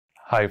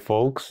Hi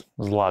folks,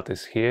 Zlat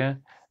is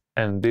here,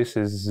 and this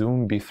is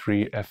Zoom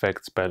B3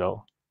 effects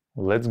pedal.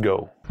 Let's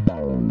go!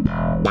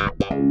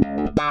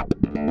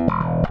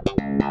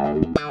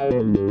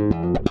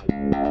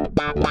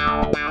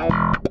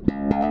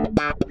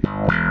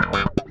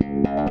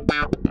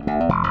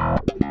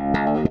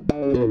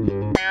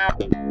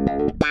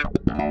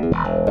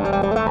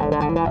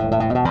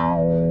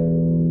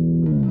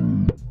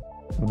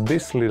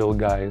 This little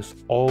guy is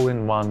all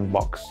in one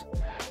box.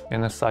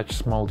 In such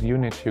small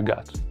unit you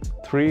got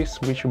 3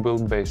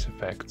 switchable bass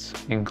effects,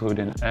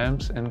 including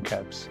amps and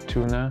caps,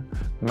 tuner,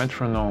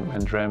 metronome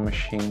and drum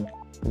machine,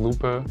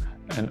 looper,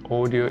 and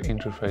audio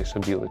interface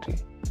ability.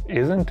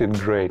 Isn't it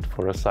great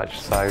for such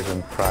size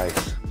and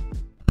price?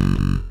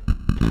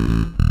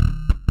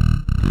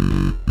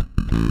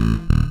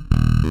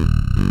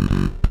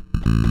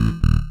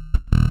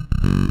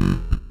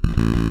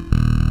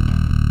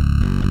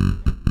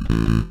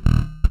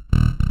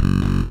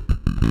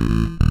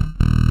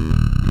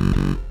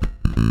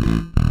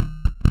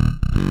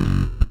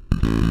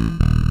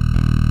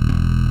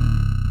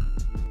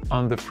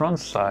 On the front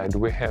side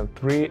we have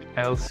 3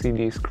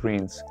 LCD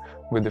screens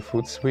with the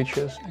foot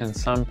switches and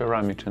some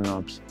parameter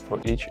knobs for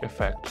each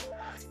effect.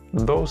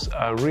 Those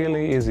are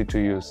really easy to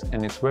use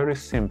and it's very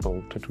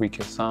simple to tweak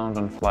your sound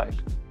on flight.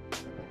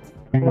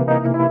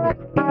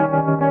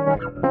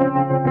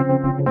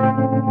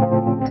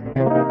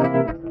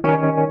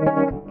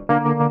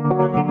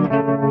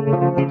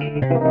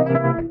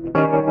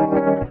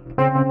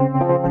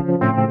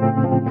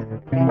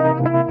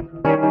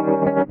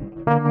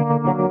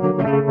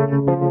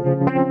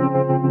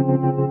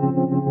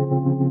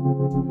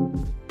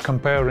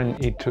 Comparing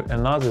it to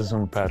another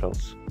Zoom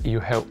pedals, you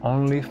have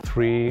only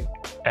 3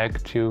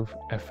 active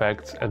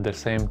effects at the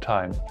same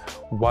time,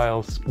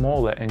 while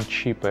smaller and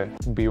cheaper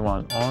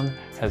B1 On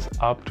has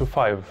up to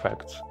 5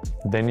 effects.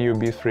 The new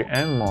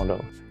B3N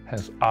model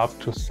has up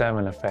to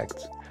 7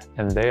 effects,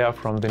 and they are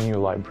from the new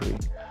library.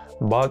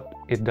 But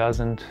it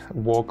doesn't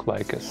work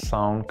like a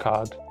sound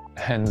card,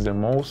 and the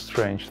most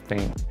strange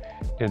thing,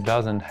 it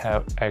doesn't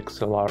have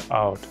XLR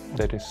out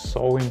that is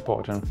so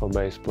important for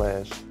bass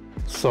players.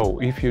 So,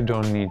 if you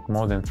don't need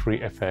more than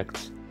 3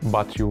 effects,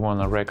 but you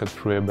wanna record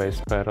through a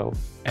bass pedal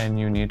and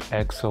you need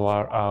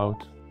XLR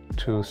out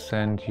to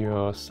send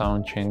your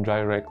sound chain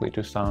directly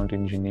to sound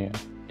engineer,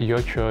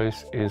 your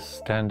choice is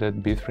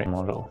standard B3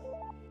 model.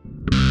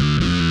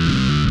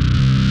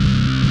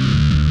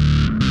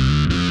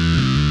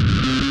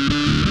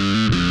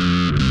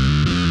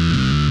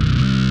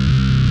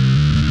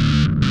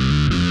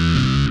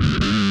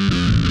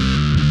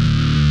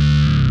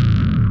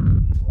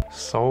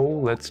 So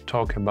let's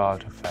talk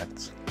about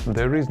effects.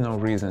 There is no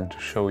reason to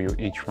show you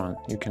each one.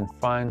 You can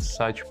find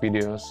such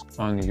videos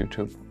on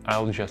YouTube.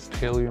 I'll just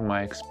tell you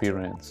my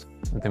experience.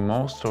 The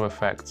most of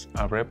effects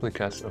are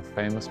replicas of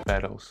famous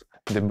pedals.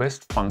 The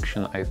best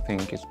function, I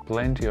think, is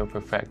plenty of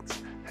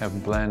effects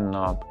have blend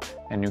knob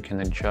and you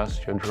can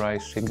adjust your dry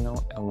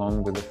signal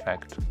along with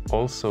effect.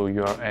 Also,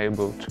 you are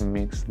able to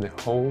mix the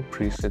whole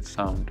preset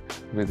sound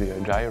with your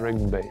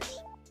direct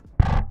bass.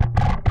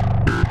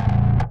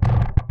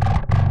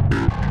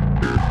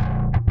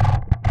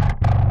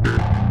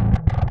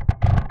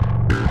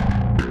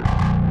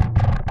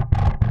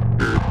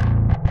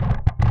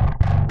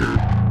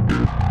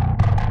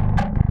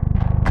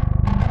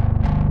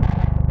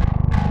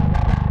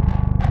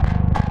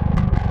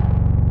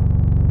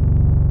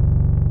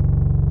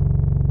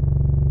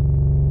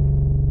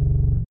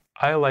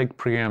 I like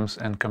preamps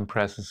and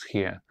compressors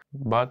here,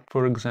 but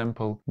for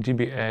example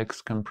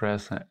DBX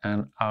compressor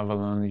and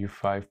Avalon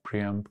U5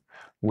 preamp,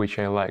 which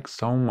I like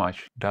so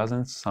much,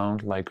 doesn't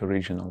sound like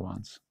original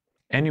ones.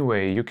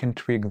 Anyway, you can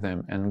tweak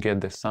them and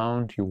get the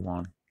sound you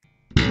want.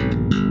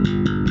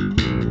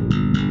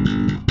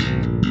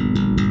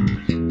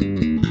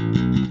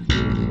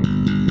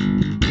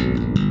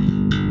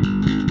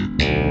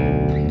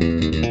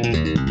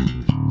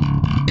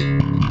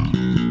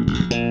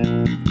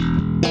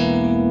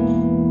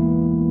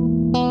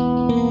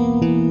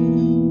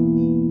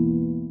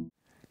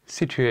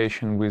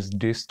 Situation with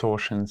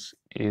distortions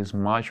is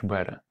much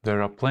better.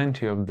 There are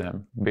plenty of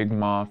them: Big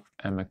Muff,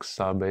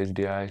 MXR Bass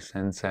DI,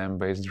 SenseAmp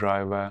Bass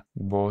Driver,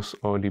 Boss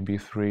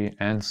ODB3,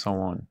 and so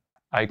on.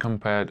 I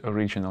compared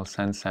original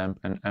SenseAmp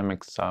and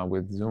MXR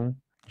with Zoom,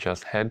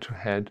 just head to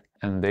head,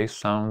 and they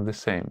sound the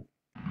same.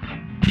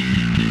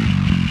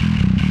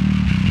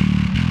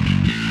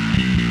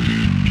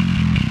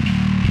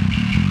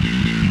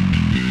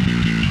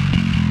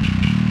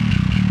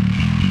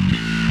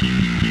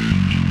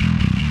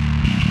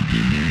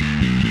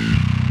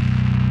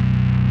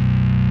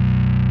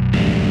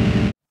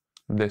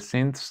 The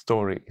synth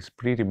story is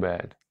pretty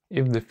bad.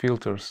 If the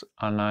filters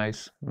are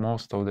nice,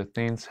 most of the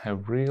things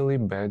have really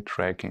bad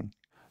tracking.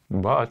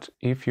 But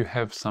if you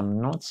have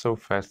some not so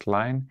fast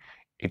line,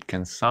 it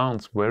can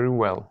sound very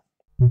well.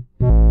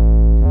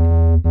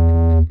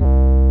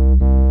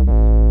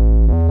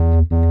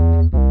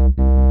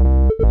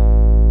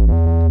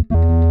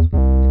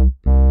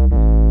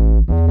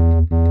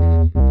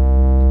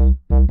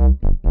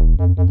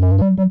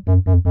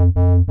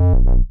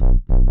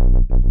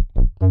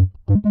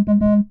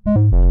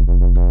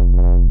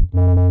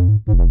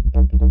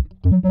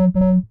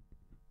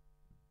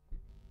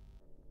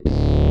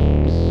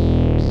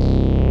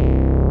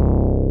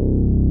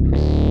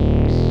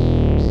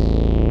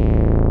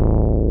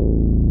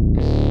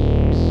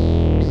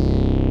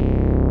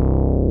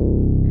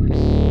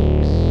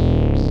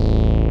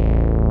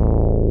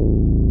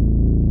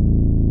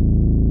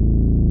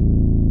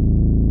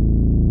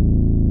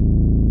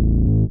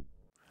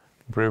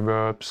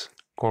 reverbs,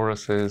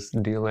 choruses,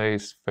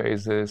 delays,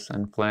 phases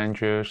and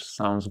flanges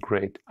sounds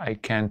great. I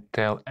can't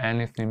tell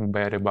anything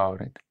bad about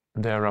it.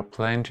 There are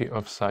plenty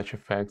of such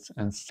effects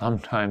and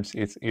sometimes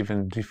it's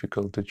even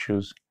difficult to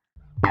choose.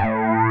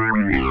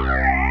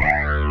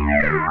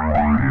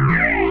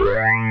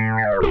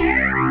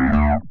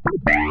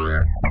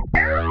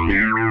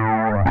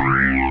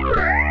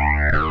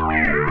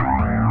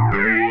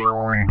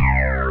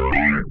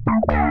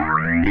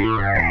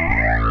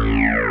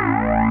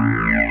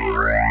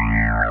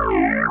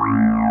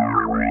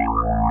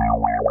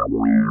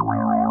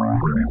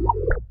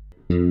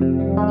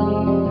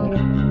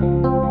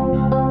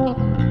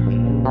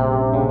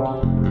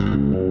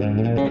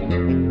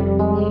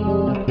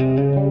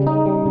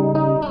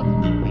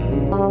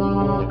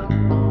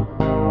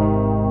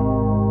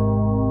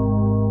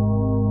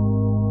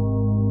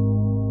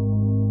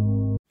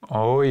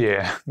 Oh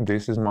yeah,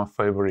 this is my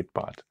favorite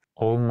part.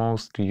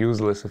 Almost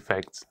useless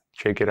effects.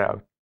 Check it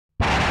out.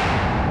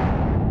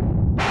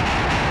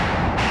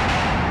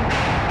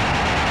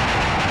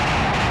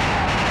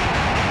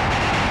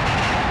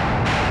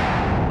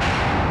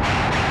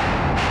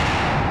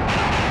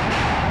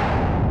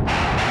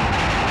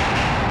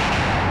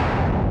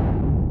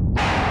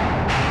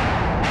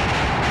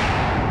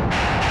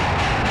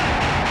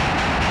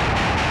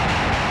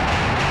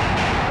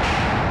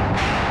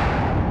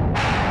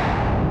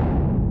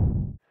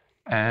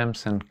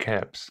 Amps and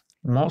caps.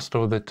 Most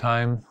of the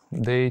time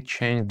they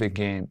change the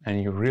game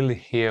and you really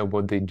hear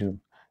what they do,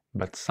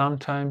 but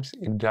sometimes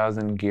it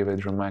doesn't give a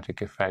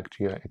dramatic effect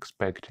you're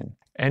expecting.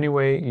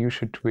 Anyway, you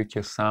should tweak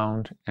your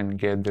sound and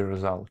get the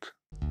result.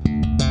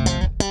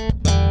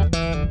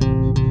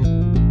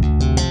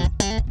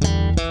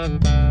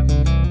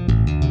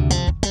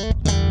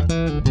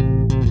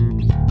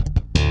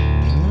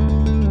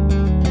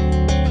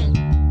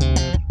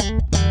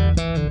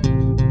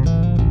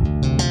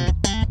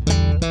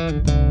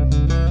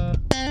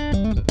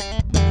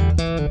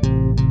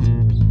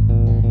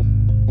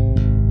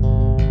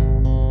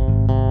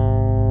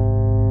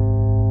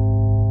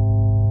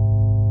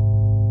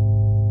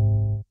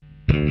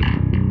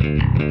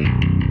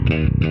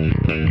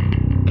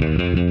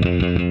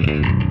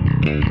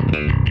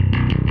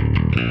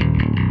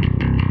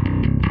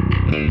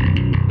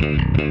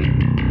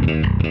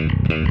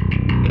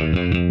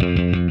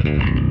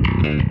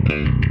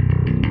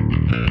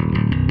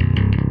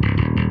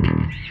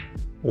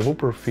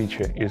 Looper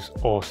feature is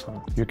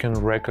awesome. You can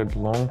record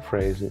long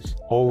phrases,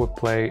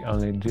 overplay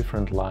only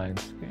different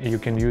lines. You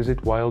can use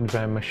it while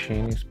drum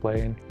machine is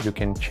playing. You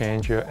can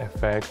change your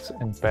effects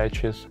and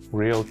patches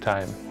real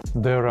time.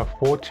 There are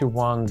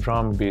 41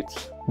 drum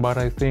beats, but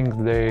I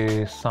think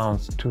they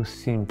sound too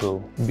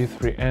simple.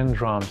 B3N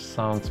drums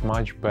sounds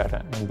much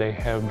better and they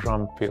have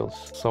drum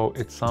fills, so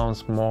it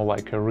sounds more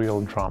like a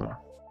real drummer.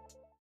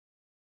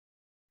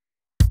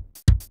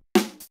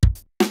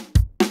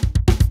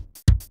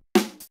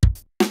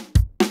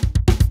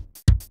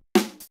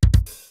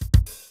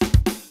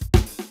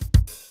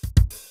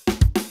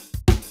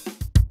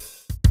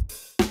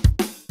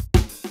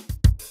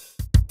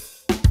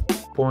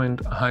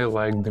 Point I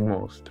like the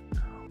most.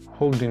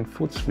 Holding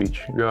foot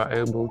switch, you are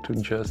able to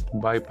just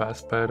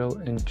bypass pedal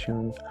and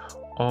tune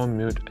or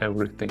mute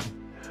everything.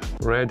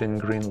 Red and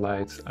green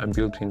lights are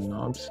built-in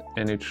knobs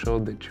and it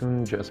shows the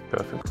tune just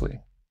perfectly.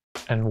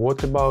 And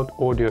what about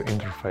audio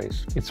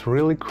interface? It's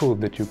really cool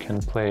that you can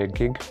play a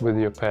gig with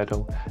your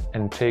pedal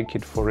and take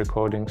it for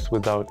recordings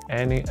without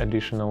any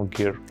additional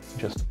gear,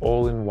 just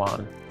all in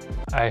one.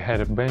 I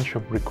had a bunch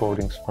of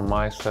recordings for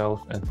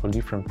myself and for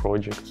different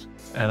projects,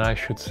 and I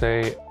should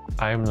say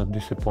I'm not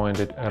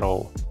disappointed at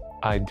all.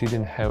 I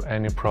didn't have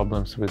any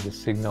problems with the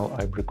signal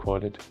I've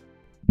recorded.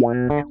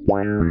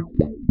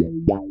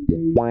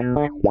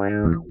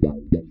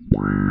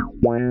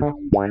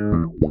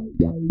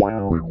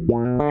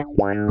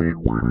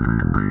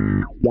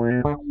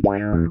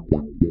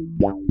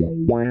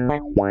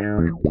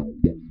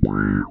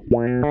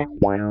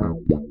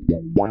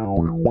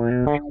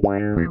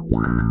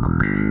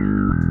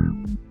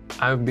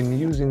 I've been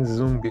using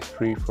Zoom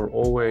B3 for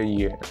over a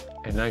year,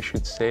 and I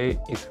should say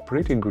it's a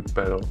pretty good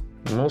pedal.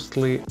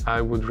 Mostly I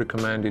would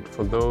recommend it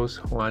for those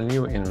who are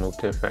new in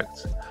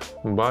multi-effects,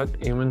 but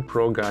even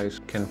pro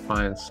guys can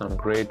find some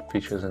great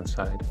features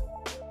inside.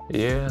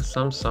 Yeah,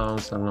 some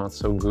sounds are not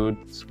so good,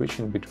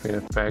 switching between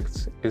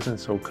effects isn't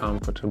so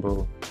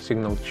comfortable,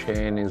 signal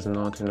chain is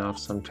not enough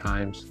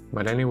sometimes,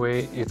 but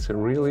anyway, it's a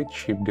really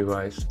cheap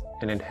device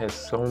and it has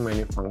so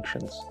many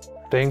functions.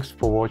 Thanks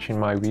for watching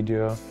my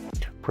video,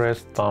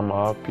 press thumb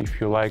up if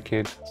you like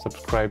it,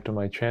 subscribe to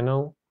my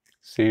channel,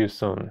 see you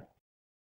soon.